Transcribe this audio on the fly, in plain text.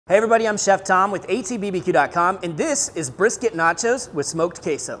Hey everybody, I'm Chef Tom with allthingsbbq.com, and this is Brisket Nachos with Smoked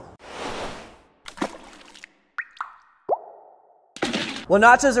Queso. Well,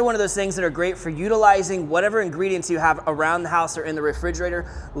 nachos are one of those things that are great for utilizing whatever ingredients you have around the house or in the refrigerator.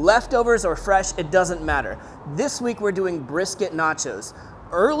 Leftovers or fresh, it doesn't matter. This week we're doing brisket nachos.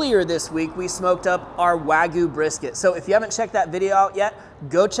 Earlier this week, we smoked up our wagyu brisket. So if you haven't checked that video out yet,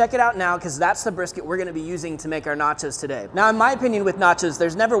 go check it out now, because that's the brisket we're gonna be using to make our nachos today. Now, in my opinion with nachos,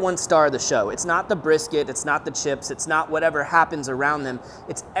 there's never one star of the show. It's not the brisket, it's not the chips, it's not whatever happens around them.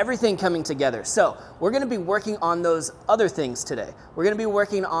 It's everything coming together. So we're gonna be working on those other things today. We're gonna be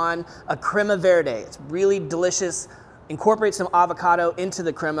working on a crema verde. It's really delicious. Incorporate some avocado into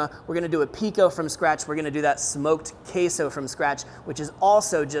the crema. We're gonna do a pico from scratch. We're gonna do that smoked queso from scratch, which is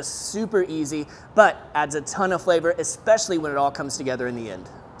also just super easy, but adds a ton of flavor, especially when it all comes together in the end.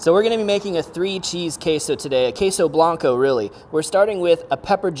 So we're gonna be making a 3-cheese queso today, a queso blanco really. We're starting with a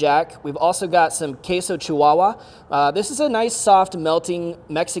pepper jack. We've also got some queso chihuahua. This is a nice soft melting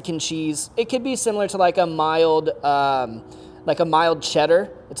Mexican cheese. It could be similar to like a mild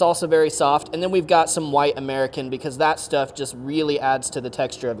cheddar. It's also very soft. And then we've got some white American, because that stuff just really adds to the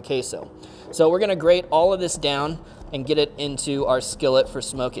texture of a queso. So we're gonna grate all of this down and get it into our skillet for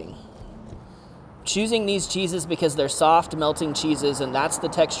smoking. Choosing these cheeses because they're soft melting cheeses, and that's the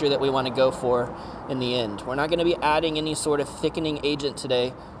texture that we wanna go for in the end. We're not gonna be adding any sort of thickening agent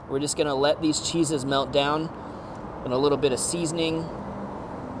today. We're just gonna let these cheeses melt down and a little bit of seasoning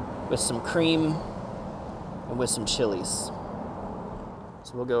with some cream and with some chilies.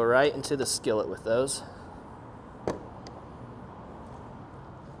 So we'll go right into the skillet with those.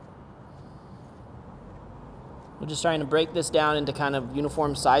 We're just trying to break this down into kind of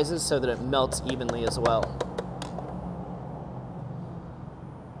uniform sizes so that it melts evenly as well.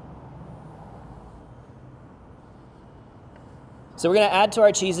 So we're gonna add to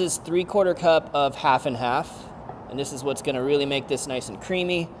our cheeses 3/4 cup of half and half. And this is what's gonna really make this nice and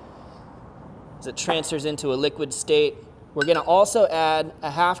creamy as it transfers into a liquid state. We're gonna also add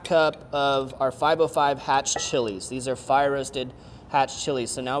a 1/2 cup of our 505 hatch chilies. These are fire roasted hatch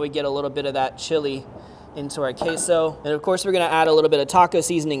chilies. So now we get a little bit of that chili into our queso. And of course we're gonna add a little bit of taco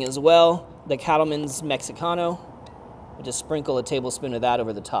seasoning as well, the Cattleman's Mexicano. We'll just sprinkle a tablespoon of that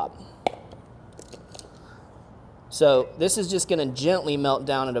over the top. So this is just gonna gently melt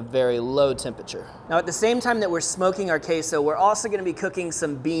down at a very low temperature. Now at the same time that we're smoking our queso, we're also gonna be cooking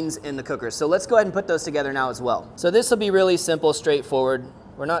some beans in the cooker. So let's go ahead and put those together now as well. So this will be really simple, straightforward.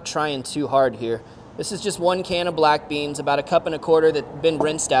 We're not trying too hard here. This is just 1 can of black beans, about 1.25 cups that's been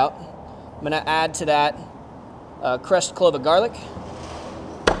rinsed out. I'm gonna add to that a crushed clove of garlic.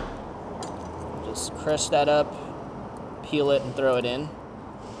 Just crush that up, peel it and throw it in.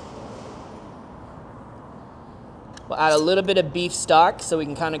 We'll add a little bit of beef stock so we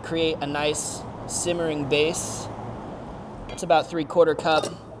can kind of create a nice simmering base. That's about 3/4 cup.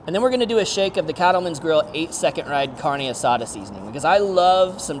 And then we're gonna do a shake of the Cattleman's Grill 8-second ride carne asada seasoning, because I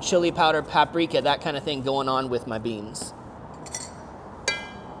love some chili powder, paprika, that kind of thing going on with my beans.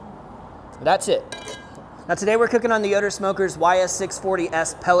 That's it. Now today we're cooking on the Yoder Smoker's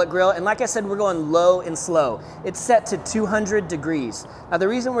YS640S pellet grill, and like I said, we're going low and slow. It's set to 200 degrees. Now the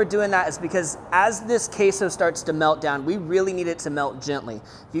reason we're doing that is because as this queso starts to melt down, we really need it to melt gently.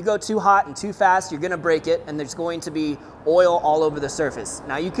 If you go too hot and too fast, you're gonna break it, and there's going to be oil all over the surface.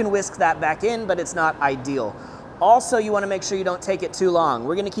 Now you can whisk that back in, but it's not ideal. Also, you wanna make sure you don't take it too long.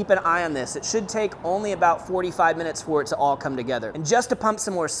 We're gonna keep an eye on this. It should take only about 45 minutes for it to all come together. And just to pump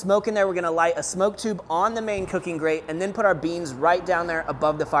some more smoke in there, we're gonna light a smoke tube on the main cooking grate and then put our beans right down there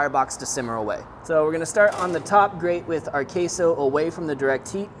above the firebox to simmer away. So we're gonna start on the top grate with our queso away from the direct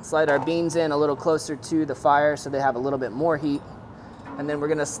heat. Slide our beans in a little closer to the fire so they have a little bit more heat. And then we're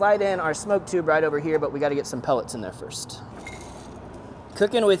gonna slide in our smoke tube right over here, but we gotta get some pellets in there first.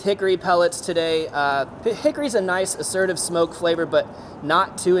 Cooking with hickory pellets today. Hickory's a nice assertive smoke flavor, but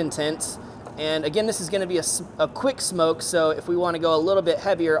not too intense. And again, this is gonna be a quick smoke, so if we wanna go a little bit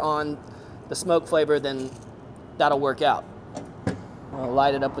heavier on the smoke flavor, then that'll work out. We'll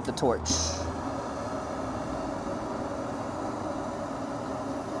light it up with the torch.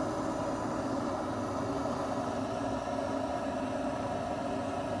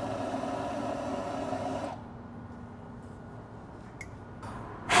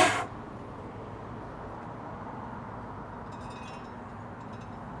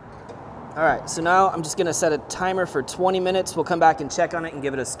 All right, so now I'm just gonna set a timer for 20 minutes. We'll come back and check on it and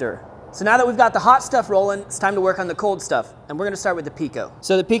give it a stir. So now that we've got the hot stuff rolling, it's time to work on the cold stuff. And we're gonna start with the pico.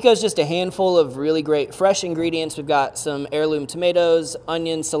 So the pico is just a handful of really great fresh ingredients. We've got some heirloom tomatoes,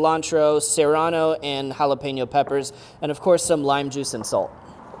 onion, cilantro, serrano, and jalapeno peppers, and of course some lime juice and salt.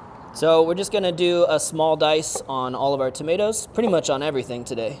 So we're just gonna do a small dice on all of our tomatoes, pretty much on everything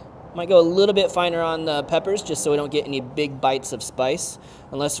today. Might go a little bit finer on the peppers just so we don't get any big bites of spice,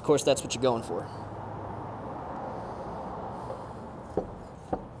 unless of course that's what you're going for.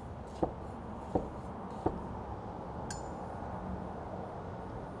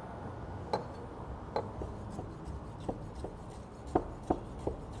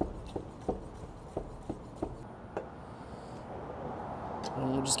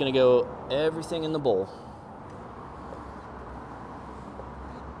 And we're just gonna go everything in the bowl.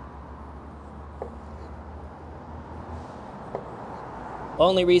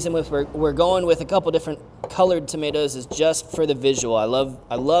 Only reason we're going with a couple different colored tomatoes is just for the visual. I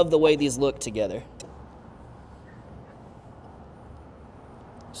love the way these look together.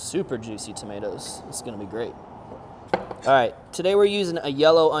 Super juicy tomatoes. It's gonna be great. All right, today we're using a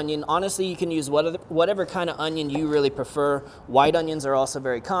yellow onion. Honestly, you can use whatever kind of onion you really prefer. White onions are also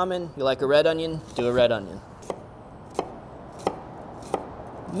very common. You like a red onion? Do a red onion.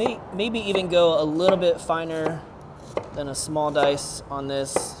 Maybe even go a little bit finer than a small dice on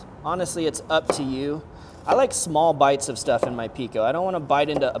this. Honestly, it's up to you. I like small bites of stuff in my pico. I don't want to bite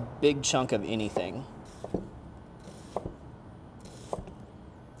into a big chunk of anything.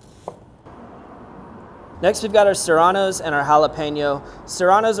 Next, we've got our serranos and our jalapeno.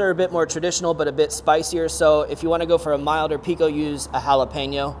 Serranos are a bit more traditional, but a bit spicier. So if you want to go for a milder pico, use a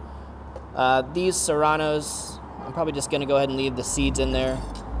jalapeno. These serranos, I'm probably just going to go ahead and leave the seeds in there.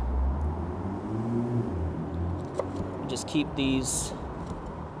 Just keep these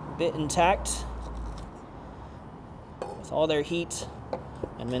a bit intact with all their heat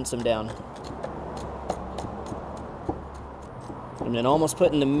and mince them down. And then almost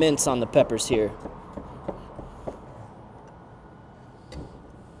putting the mince on the peppers here.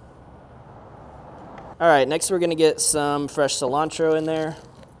 All right, next we're gonna get some fresh cilantro in there.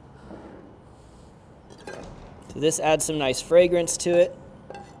 So this adds some nice fragrance to it.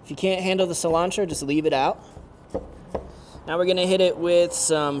 If you can't handle the cilantro, just leave it out. Now we're gonna hit it with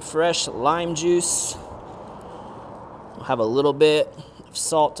some fresh lime juice. We'll have a little bit of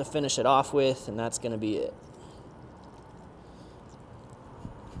salt to finish it off with, and that's gonna be it.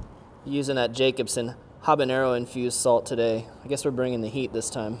 Using that Jacobsen habanero infused salt today. I guess we're bringing the heat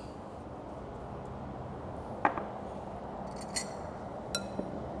this time.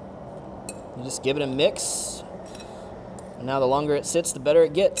 You just give it a mix, and now the longer it sits, the better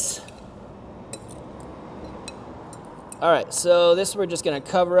it gets. All right, so this we're just gonna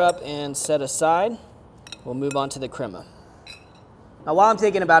cover up and set aside. We'll move on to the crema. Now while I'm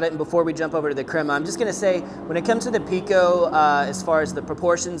thinking about it and before we jump over to the crema, I'm just gonna say, when it comes to the pico, as far as the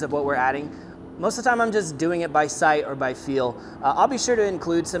proportions of what we're adding, most of the time I'm just doing it by sight or by feel. I'll be sure to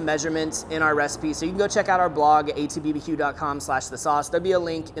include some measurements in our recipe, so you can go check out our blog at allthingsbbq.com/thesauce. There'll be a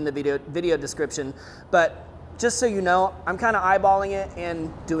link in the video description, but just so you know, I'm kind of eyeballing it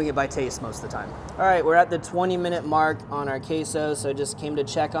and doing it by taste most of the time. All right, we're at the 20-minute mark on our queso, so just came to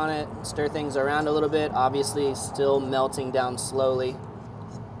check on it, stir things around a little bit. Obviously, still melting down slowly,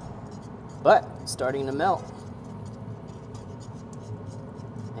 but starting to melt.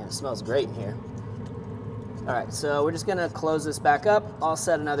 And it smells great in here. All right, so we're just gonna close this back up. I'll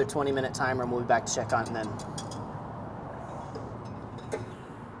set another 20-minute timer and we'll be back to check on it then.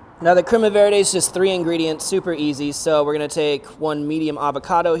 Now the crema verde is just 3 ingredients, super easy. So we're gonna take 1 medium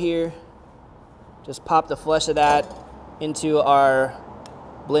avocado here, just pop the flesh of that into our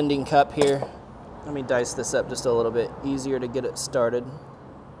blending cup here. Let me dice this up just a little bit easier to get it started.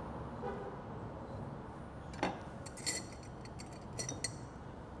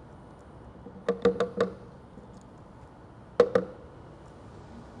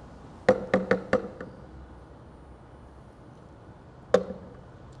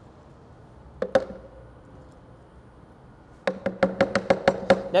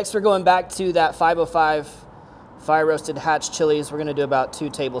 Next, we're going back to that 505 fire roasted hatch chilies. We're gonna do about 2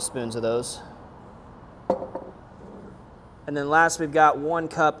 tablespoons of those. And then last, we've got 1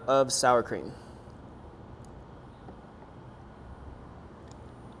 cup of sour cream.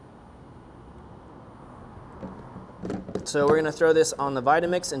 So we're gonna throw this on the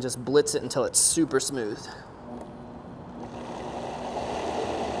Vitamix and just blitz it until it's super smooth.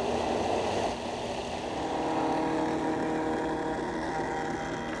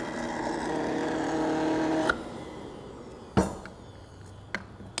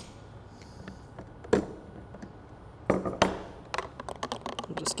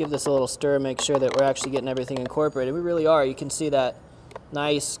 Just give this a little stir, make sure that we're actually getting everything incorporated. We really are. You can see that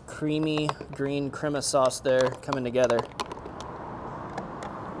nice creamy green crema sauce there coming together.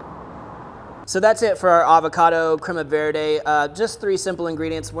 So that's it for our avocado crema verde. Just 3 simple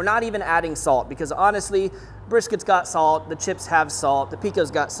ingredients. We're not even adding salt because honestly, brisket's got salt, the chips have salt, the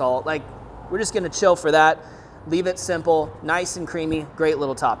pico's got salt. Like, we're just gonna chill for that. Leave it simple, nice and creamy, great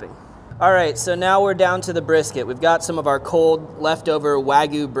little topping. All right, so now we're down to the brisket. We've got some of our cold leftover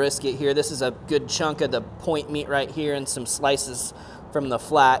wagyu brisket here. This is a good chunk of the point meat right here and some slices from the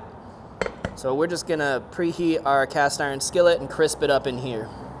flat. So we're just gonna preheat our cast iron skillet and crisp it up in here.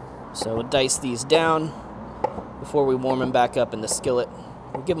 So we'll dice these down before we warm them back up in the skillet.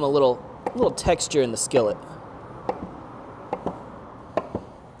 We'll give them a little texture in the skillet.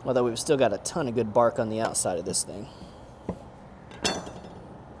 Although we've still got a ton of good bark on the outside of this thing.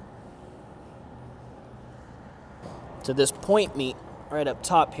 So this point meat right up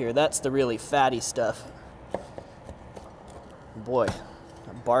top here, that's the really fatty stuff. Boy,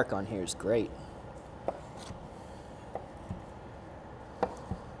 that bark on here is great.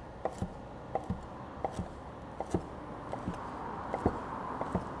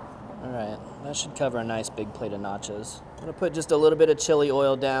 Alright, that should cover a nice big plate of nachos. I'm going to put just a little bit of chili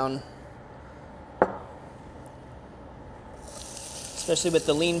oil down. Especially with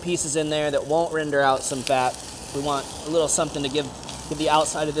the lean pieces in there that won't render out some fat. We want a little something to give the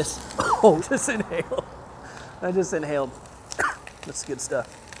outside of this. Oh, just inhale. I just inhaled. That's good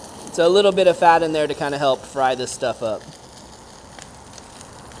stuff. So a little bit of fat in there to kind of help fry this stuff up.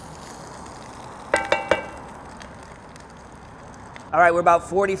 All right, we're about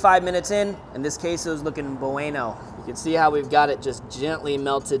 45 minutes in, and this queso is looking bueno. You can see how we've got it just gently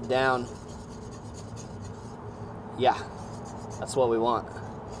melted down. Yeah, that's what we want.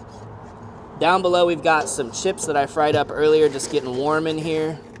 Down below, we've got some chips that I fried up earlier, just getting warm in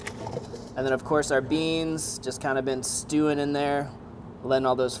here. And then, of course, our beans, just kind of been stewing in there, letting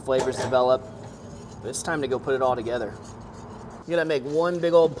all those flavors develop. But it's time to go put it all together. We're gonna make one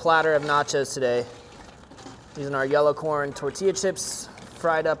big old platter of nachos today, using our yellow corn tortilla chips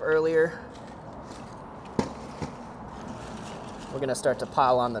fried up earlier. We're gonna start to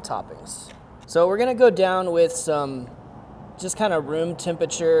pile on the toppings. So we're gonna go down with some just kind of room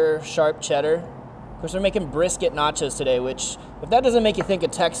temperature sharp cheddar. Of course, we're making brisket nachos today, which if that doesn't make you think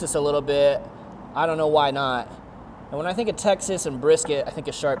of Texas a little bit, I don't know why not. And when I think of Texas and brisket, I think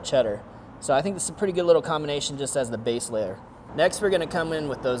of sharp cheddar. So I think this is a pretty good little combination just as the base layer. Next, we're gonna come in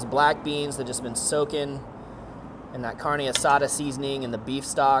with those black beans that just been soaking in that carne asada seasoning and the beef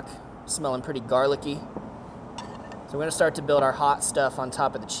stock, smelling pretty garlicky. So we're gonna start to build our hot stuff on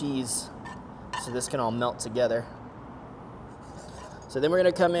top of the cheese so this can all melt together. So then we're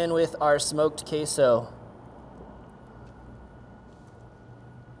gonna come in with our smoked queso.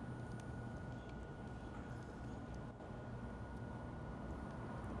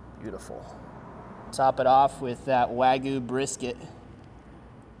 Beautiful. Top it off with that wagyu brisket.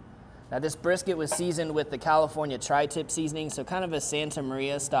 Now this brisket was seasoned with the California tri-tip seasoning, so kind of a Santa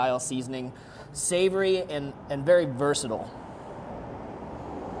Maria style seasoning. Savory and very versatile.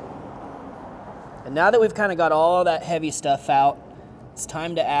 And now that we've kind of got all that heavy stuff out, it's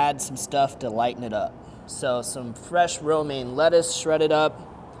time to add some stuff to lighten it up. So some fresh romaine lettuce shredded up.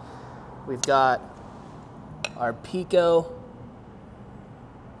 We've got our pico,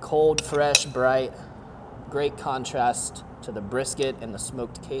 cold, fresh, bright. Great contrast to the brisket and the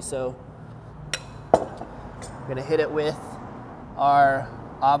smoked queso. We're gonna hit it with our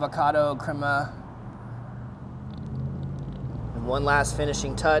avocado crema. And one last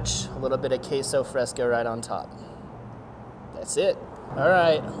finishing touch, a little bit of queso fresco right on top. That's it. All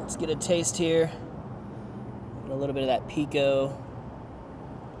right, let's get a taste here. Get a little bit of that pico,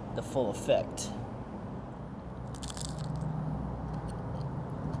 the full effect.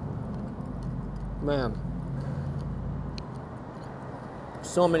 Man,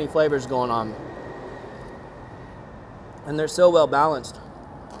 so many flavors going on. And they're so well balanced.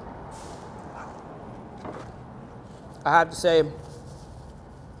 I have to say,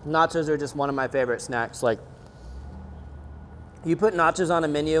 nachos are just one of my favorite snacks. Like, you put nachos on a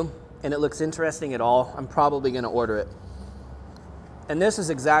menu and it looks interesting at all, I'm probably gonna order it. And this is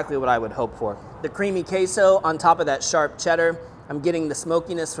exactly what I would hope for. The creamy queso on top of that sharp cheddar. I'm getting the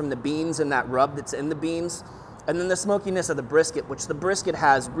smokiness from the beans and that rub that's in the beans. And then the smokiness of the brisket, which the brisket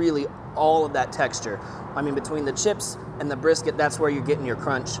has really all of that texture. I mean, between the chips and the brisket, that's where you're getting your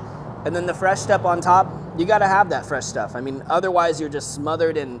crunch. And then the fresh stuff on top, you gotta have that fresh stuff. I mean, otherwise you're just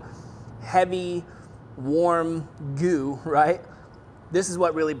smothered in heavy, warm goo, right? This is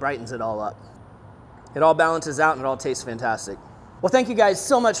what really brightens it all up. It all balances out and it all tastes fantastic. Well, thank you guys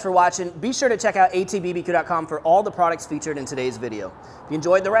so much for watching. Be sure to check out allthingsbbq.com for all the products featured in today's video. If you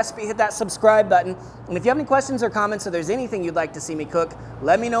enjoyed the recipe, hit that subscribe button. And if you have any questions or comments or there's anything you'd like to see me cook,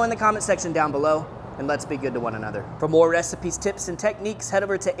 let me know in the comment section down below, and let's be good to one another. For more recipes, tips, and techniques, head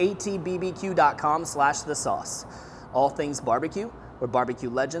over to allthingsbbq.com/thesauce. All Things Barbecue, where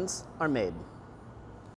barbecue legends are made.